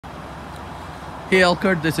Hey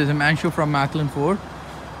Elkert, this is Himanshu from Macklin Ford.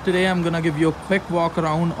 Today I'm gonna give you a quick walk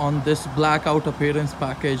around on this blackout appearance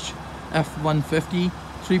package F-150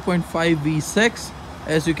 3.5 V6.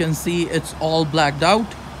 As you can see, it's all blacked out.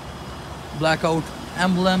 Blackout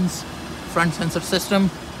emblems, front sensor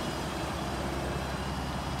system,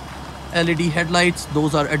 LED headlights,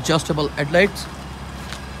 those are adjustable headlights.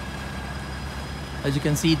 As you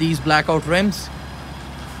can see, these blackout rims,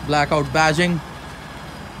 blackout badging,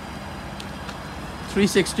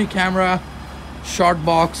 360 camera, short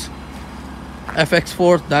box,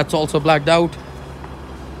 FX4, that's also blacked out.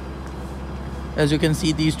 As you can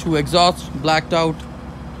see, these two exhausts blacked out,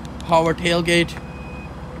 power tailgate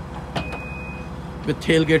with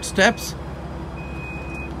tailgate steps,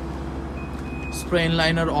 spray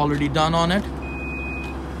liner already done on it.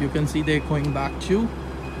 You can see they're going back too.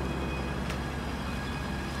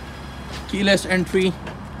 Keyless entry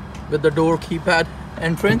with the door keypad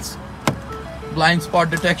entrance, blind spot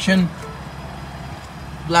detection,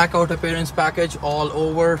 blackout appearance package all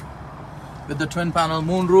over with the twin panel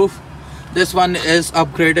moonroof. This one is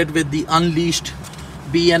upgraded with the Unleashed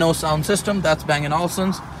B&O sound system, that's Bang &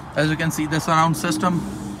 Olufsen's. As you can see, the surround system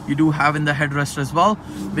you do have in the headrest as well,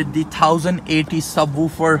 with the 1080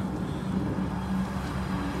 subwoofer,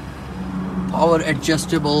 power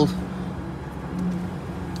adjustable.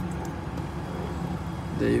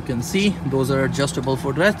 There you can see those are adjustable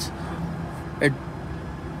footrest,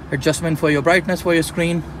 adjustment for your brightness for your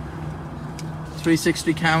screen,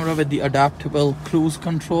 360 camera with the adaptable cruise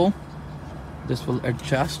control. This will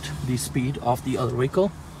adjust the speed of the other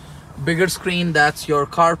vehicle. Bigger screen, that's your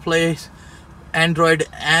CarPlay, Android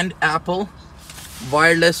and Apple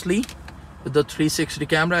wirelessly with the 360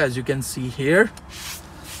 camera. As you can see here,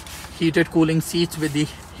 heated cooling seats with the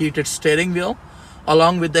heated steering wheel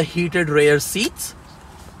along with the heated rear seats.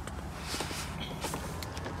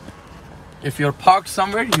 If you're parked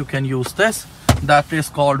somewhere, you can use this. That is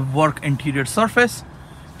called work interior surface.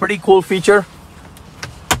 Pretty cool feature.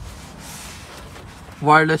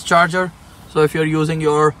 Wireless charger, so if you're using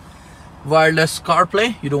your wireless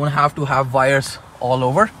CarPlay, you don't have to have wires all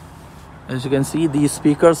over. As you can see, these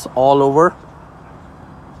speakers all over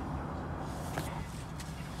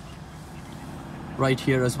right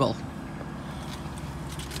here as well.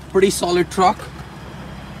 Pretty solid truck.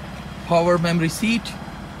 Power memory seat,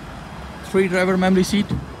 3 driver memory seat,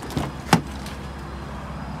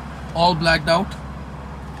 all blacked out,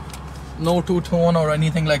 no two-tone or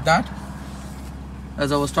anything like that.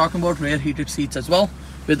 As I was talking about, rear heated seats as well,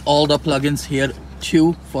 with all the plugins here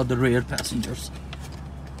too for the rear passengers.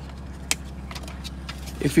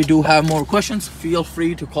 If you do have more questions, feel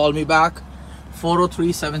free to call me back.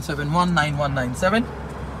 403-771-9197,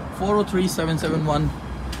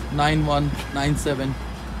 403-771-9197.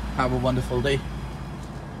 Have a wonderful day.